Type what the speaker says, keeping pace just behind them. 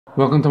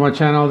Welcome to my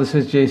channel. This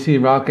is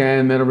JC Rock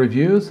and Metal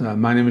Reviews.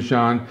 My name is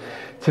John.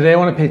 Today I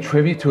want to pay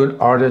tribute to an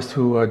artist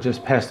who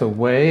just passed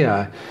away.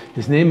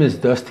 His name is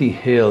Dusty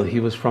Hill. He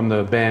was from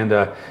the band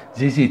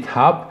ZZ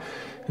Top.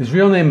 His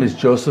real name is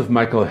Joseph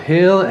Michael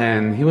Hill,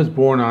 and he was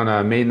born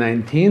on May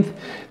 19th,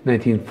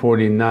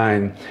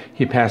 1949.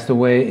 He passed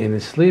away in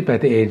his sleep at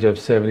the age of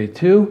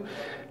 72,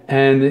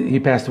 and he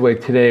passed away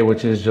today,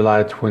 which is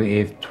July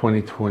 28th,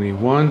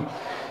 2021.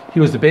 He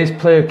was the bass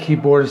player,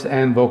 keyboardist,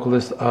 and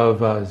vocalist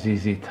of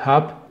ZZ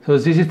Top. So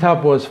ZZ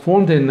Top was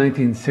formed in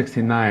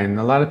 1969.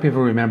 A lot of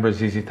people remember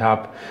ZZ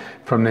Top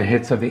from the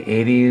hits of the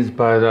 80s,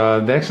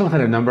 but they actually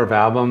had a number of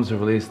albums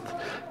released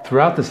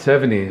throughout the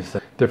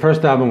 70s. Their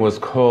first album was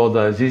called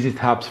ZZ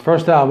Top's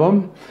First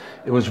Album.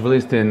 It was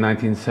released in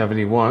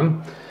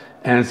 1971.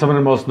 And some of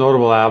the most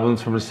notable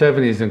albums from the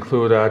 70s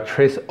include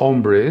Tres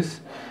Hombres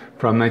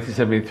from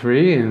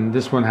 1973, and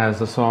this one has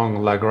the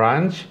song La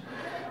Grange,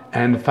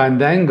 and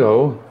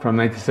Fandango from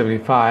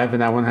 1975,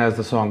 and that one has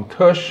the song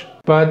Tush.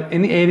 But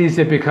in the 80s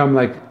they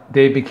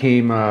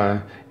became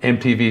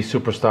MTV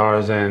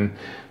superstars, and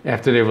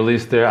after they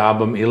released their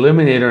album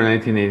Eliminator in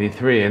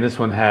 1983, and this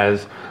one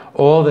has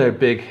all their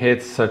big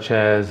hits such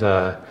as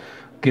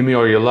Give Me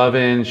All Your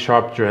Lovin',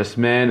 Sharp Dressed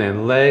Men,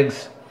 and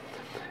Legs.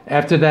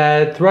 After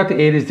that, throughout the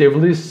 80s, they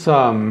released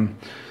some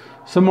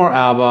more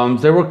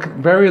albums. They were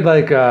very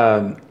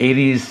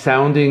 80s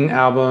sounding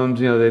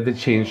albums. You know, they did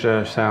change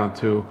their sound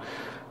to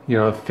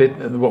fit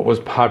what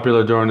was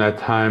popular during that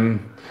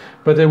time.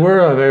 But they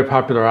were very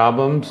popular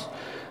albums.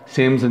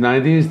 Same as the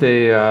 90s,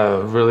 they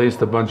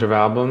released a bunch of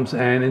albums,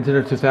 and into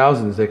the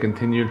 2000s they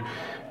continued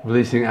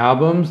releasing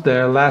albums.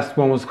 Their last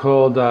one was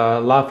called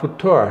La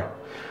Future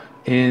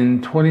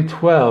in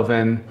 2012,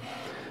 and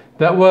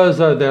that was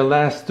their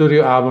last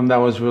studio album that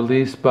was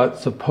released, but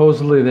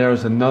supposedly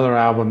there's another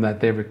album that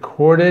they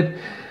recorded,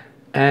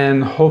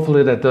 and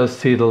hopefully that does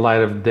see the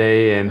light of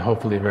day, and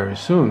hopefully very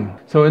soon.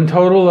 So in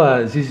total,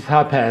 ZZ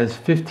Top has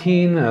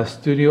 15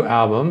 studio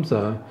albums.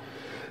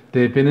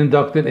 They've been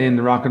inducted in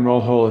the Rock and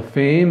Roll Hall of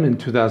Fame in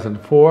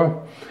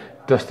 2004.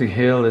 Dusty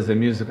Hill is a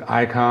music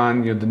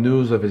icon. The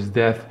news of his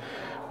death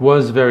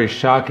was very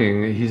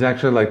shocking. He's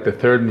actually like the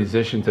third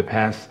musician to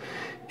pass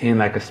in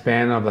a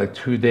span of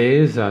 2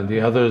 days. The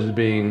others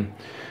being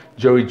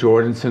Joey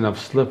Jordenson of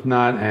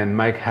Slipknot and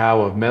Mike Howe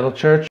of Metal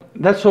Church.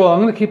 That's all.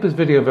 I'm going to keep this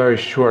video very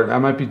short. I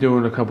might be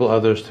doing a couple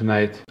others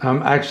tonight.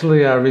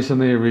 Actually, I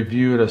recently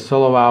reviewed a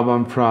solo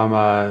album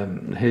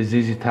from his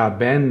ZZ Top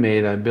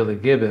bandmate, Billy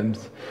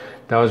Gibbons,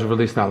 that was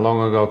released not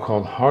long ago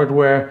called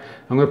Hardware.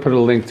 I'm going to put a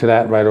link to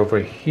that right over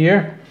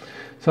here.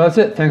 So that's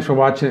it. Thanks for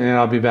watching, and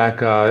I'll be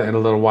back in a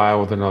little while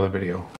with another video.